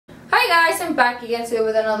Hi guys, I'm back again today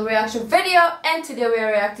with another reaction video, and today we are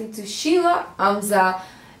reacting to Shila Amzah,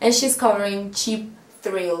 and she's covering Cheap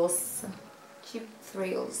Thrills. Cheap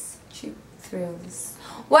Thrills. Cheap Thrills.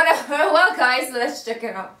 Whatever. Well guys, let's check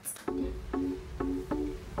it out.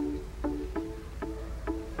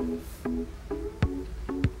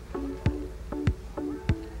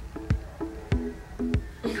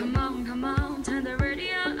 Come on, turn the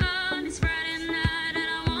radio on. It's Friday night and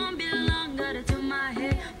I won't be long. Gotta do my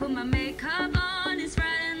hair, put my makeup on. It's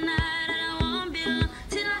Friday night and I won't be long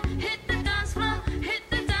till I hit the dance floor, hit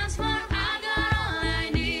the dance floor. I got all I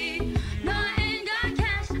need. No, I ain't got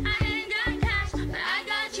cash, but I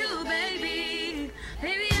got you, baby.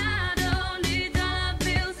 Baby, I don't need dollar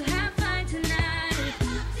bills to have fun tonight.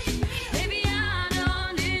 Baby, I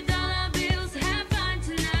don't need dollar bills to have fun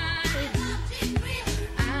tonight.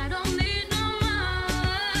 I don't need no money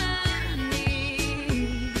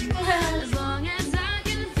as long as I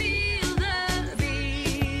can feel the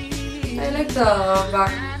beat. I like the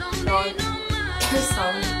background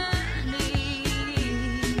sound.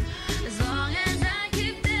 As long as I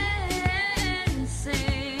keep dancing.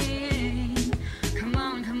 Come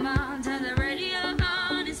on, turn the radio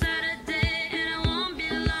on. It's Saturday and I won't be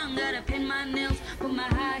long. Gotta pin my nails, put my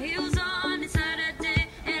high heels on. It's Saturday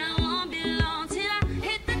and I won't be long till I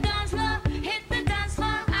hit the dance floor, hit the dance floor.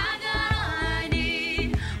 I got all I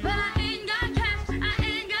need, but I ain't got cash,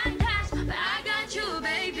 but I got you,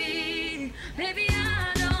 baby. Baby, I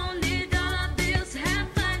don't need dollar bills to have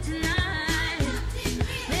fun tonight.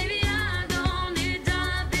 Baby, I don't need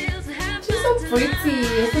dollar bills to have She's fun so pretty,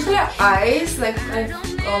 especially her eyes. Like I've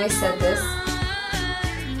always said this.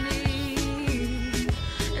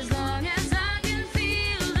 As long as I can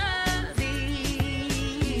feel the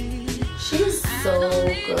beat. She's so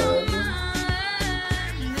good.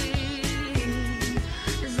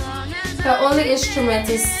 Her only instrument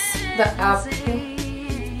is the apple,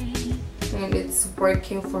 and it's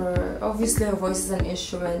working for her. Obviously her voice is an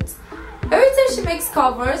instrument. Every time she makes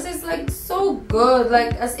covers, it's like so good,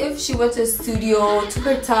 like as if she went to a studio, took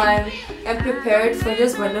her time and prepared for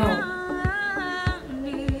this, but no,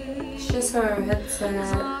 it's just her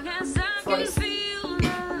headset voice.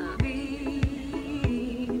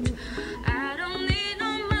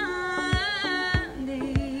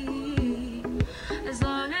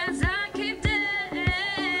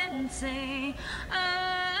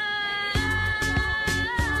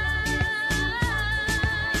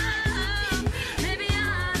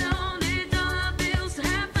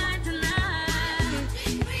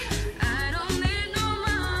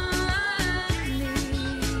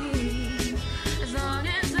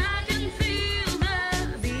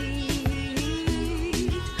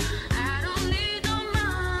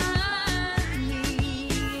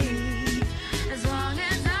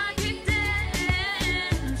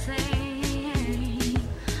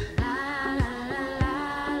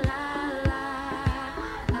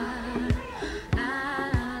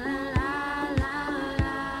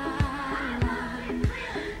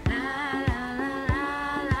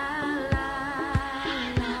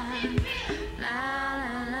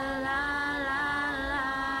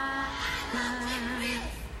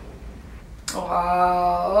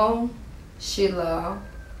 Wow, Shila,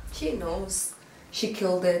 she knows, she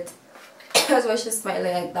killed it. That's why she's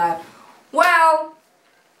smiling like that. Well,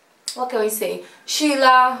 what can we say?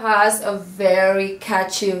 Shila has a very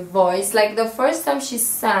catchy voice. Like the first time she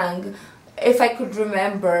sang, if I could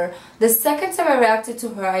remember, the second time I reacted to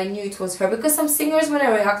her, I knew it was her, because some singers, when I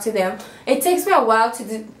react to them, it takes me a while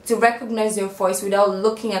to recognize their voice without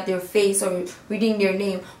looking at their face or reading their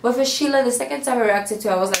name. But for Shila, the second time I reacted to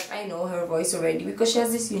her, I was like, I know her voice already, because she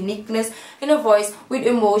has this uniqueness in her voice with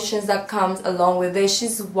emotions that comes along with it.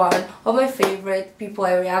 She's one of my favorite people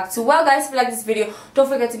I react to. Well guys, if you like this video, don't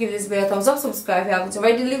forget to give this video a thumbs up, subscribe if you haven't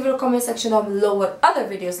already, leave a comment section down below what other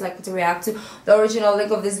videos like to react to. The original link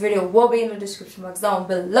of this video will be in the description box down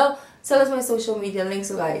below, so that's my social media links.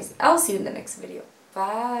 So guys, I'll see you in the next video.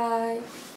 Bye.